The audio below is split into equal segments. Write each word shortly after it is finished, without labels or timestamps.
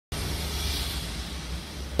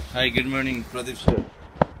Hi, good morning, Pradeep sir.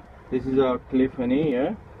 This is our cliff honey,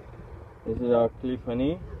 yeah? This is our cliff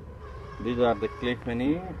honey. These are the cliff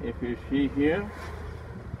honey. If you see here,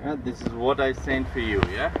 this is what I sent for you,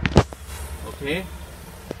 yeah? Okay?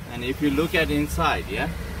 And if you look at inside, yeah?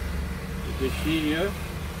 If you see here,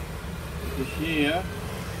 if you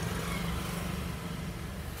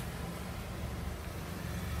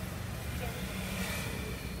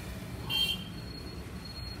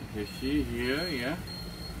see here, yeah?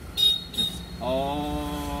 It's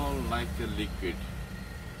all like a liquid.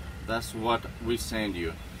 That's what we send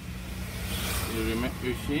you. You remember?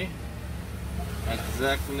 You see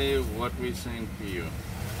exactly what we send for you,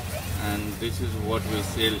 and this is what we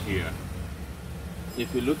sell here.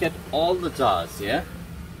 If you look at all the jars, yeah,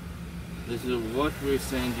 this is what we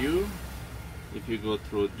send you. If you go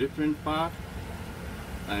through different part,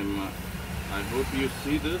 I hope you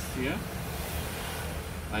see this, yeah.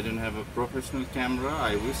 I don't have a professional camera.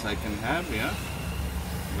 I wish I can have, yeah.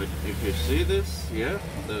 But if you see this, yeah,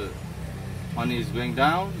 the honey is going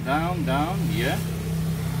down, down, down, yeah.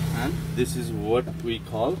 And this is what we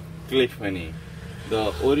call cliff honey.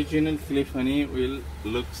 The original cliff honey will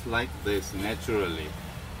looks like this naturally.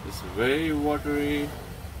 It's very watery,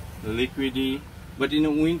 liquidy, but in the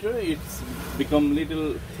winter it's become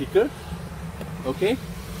little thicker. Okay,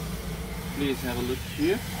 please have a look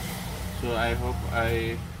here. So I hope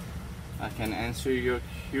I can answer your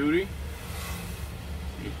query.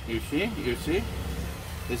 You see,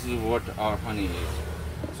 this is what our honey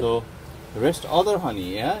is. So rest other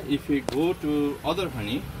honey, yeah. If you go to other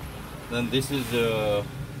honey, then this is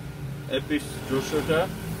Apis Dorsaa,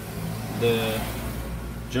 the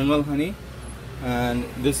jungle honey, and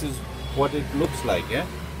this is what it looks like, yeah.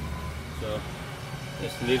 So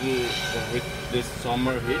it's little with this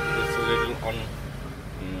summer heat, it's a little on.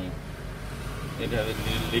 It has a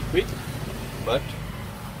little liquid, but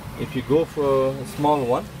if you go for a small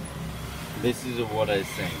one, this is what I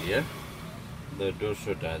send, yeah. The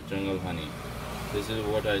Dorsaa jungle honey. This is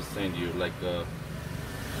what I send you, like a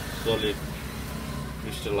solid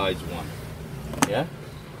crystallized one, yeah.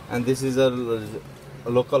 And this is a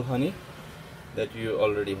local honey that you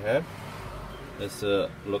already have. It's a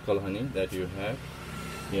local honey that you have,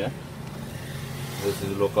 yeah. This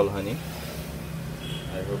is local honey.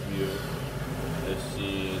 I hope you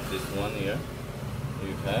see this one here.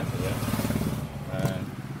 You have, yeah. And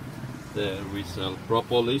then we sell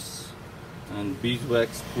propolis and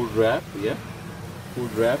beeswax food wrap, yeah.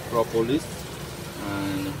 Food wrap, propolis,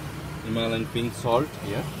 and Himalayan pink salt,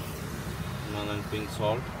 yeah. Himalayan pink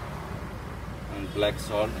salt and black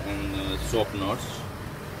salt and soap nuts.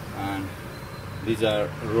 And these are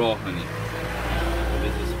raw honey.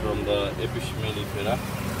 This is from the Apis Mellifera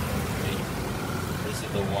Bee. This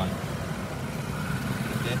is the one.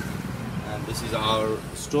 Okay. And this is our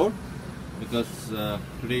store, because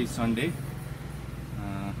today is Sunday,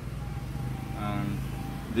 and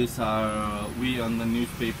these are we on the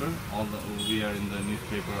newspaper. We are in the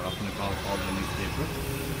newspaper of Nepal, all the newspaper.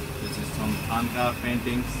 This is some Anka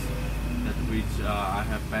paintings that which I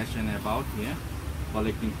have passion about. Yeah,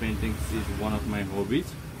 collecting paintings is one of my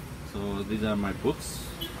hobbies. So these are my books.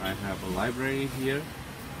 I have a library here,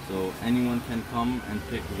 so anyone can come and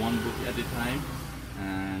take one book at a time,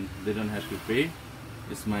 and they don't have to pay.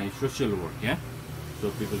 It's my social work, yeah. So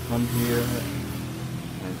people come here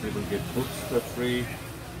and people get books for free,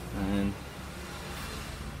 and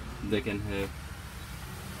they can have.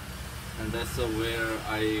 And that's where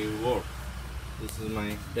I work. This is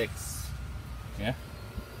my desk, yeah.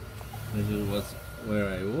 This is where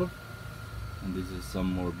I work, and this is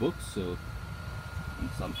some more books. So and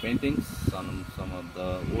some paintings, some of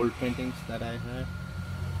the old paintings that I have.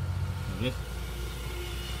 Okay.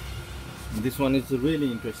 This one is a really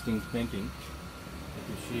interesting painting. If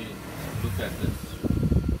you see, look at this.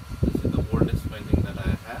 This is the oldest painting that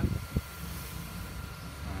I have.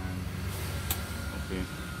 And okay,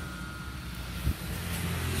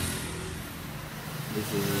 this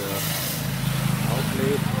is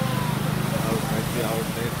outlet, factory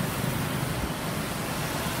outlet.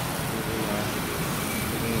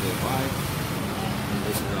 They buy, and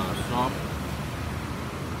this is our shop.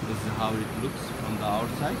 This is how it looks from the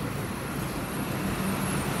outside.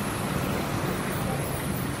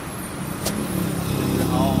 This is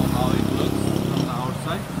how it looks from the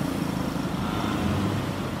outside.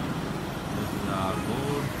 This is our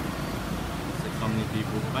board. It's a community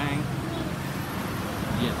food bank.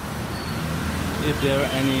 Yes. If there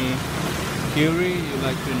are any query you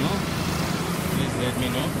like to know, please let me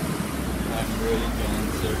know. I'm ready to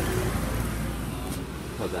answer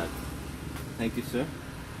for that. Thank you, sir.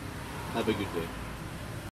 Have a good day.